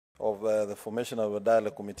of the formation of a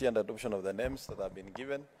dialogue committee and adoption of the names that have been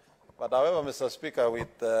given. But however, Mr. Speaker,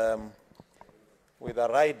 with a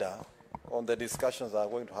rider on the discussions that are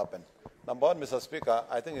going to happen. Number one, Mr. Speaker,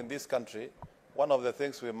 I think in this country, one of the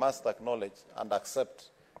things we must acknowledge and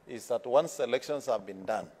accept is that once elections have been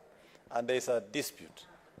done and there is a dispute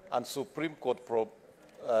and Supreme Court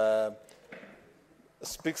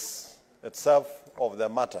speaks itself of the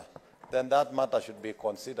matter, then that matter should be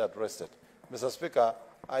considered rested. Mr. Speaker,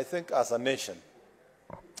 I think as a nation,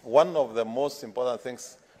 one of the most important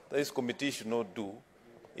things this committee should not do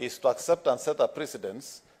is to accept and set a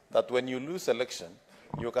precedence that when you lose election,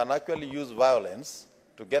 you can actually use violence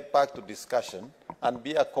to get back to discussion and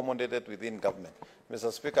be accommodated within government.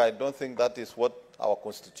 Mr. Speaker, I don't think that is what our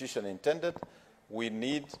Constitution intended. We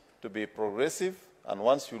need to be progressive, and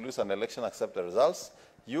once you lose an election, accept the results.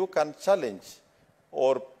 You can challenge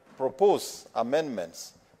or propose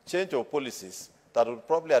amendments, change of policies that would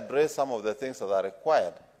probably address some of the things that are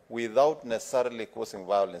required without necessarily causing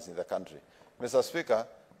violence in the country. Mr. Speaker,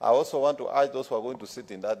 I also want to urge those who are going to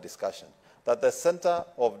sit in that discussion that the center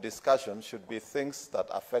of discussion should be things that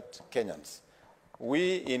affect Kenyans.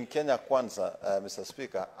 We in Kenya Kwanza, Mr.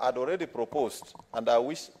 Speaker, had already proposed, and I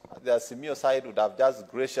wish the Azimio side would have just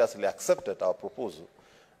graciously accepted our proposal,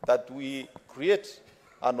 that we create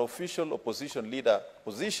an official opposition leader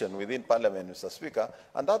position within Parliament, Mr. Speaker,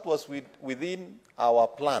 and that was within our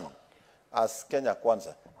plan as Kenya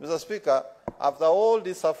Kwanza. Mr. Speaker, after all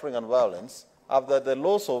this suffering and violence, after the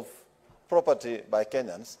loss of property by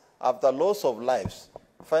Kenyans, after loss of lives,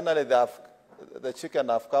 finally the chicken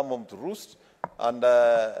have come home to roost, and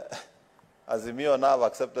Azimio now have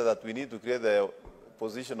accepted that we need to create the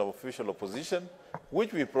position of official opposition,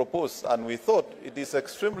 which we proposed, and we thought it is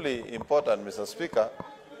extremely important, Mr. Speaker,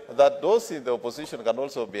 that those in the opposition can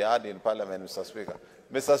also be heard in Parliament, Mr. Speaker.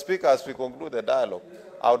 Mr. Speaker, as we conclude the dialogue,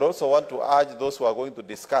 I would also want to urge those who are going to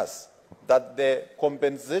discuss that the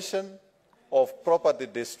compensation of property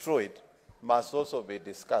destroyed must also be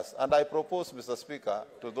discussed. And I propose, Mr. Speaker,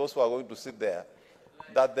 to those who are going to sit there,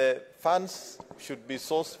 that the funds should be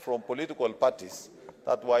sourced from political parties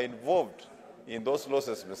that were involved in those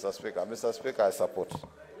losses, Mr. Speaker. Mr. Speaker, I support.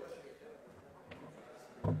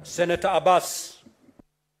 Senator Abbas.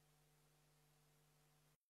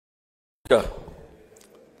 Yeah.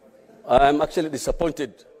 I'm actually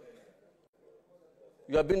disappointed.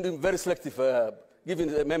 You have been very selective,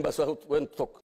 giving the members who went to talk.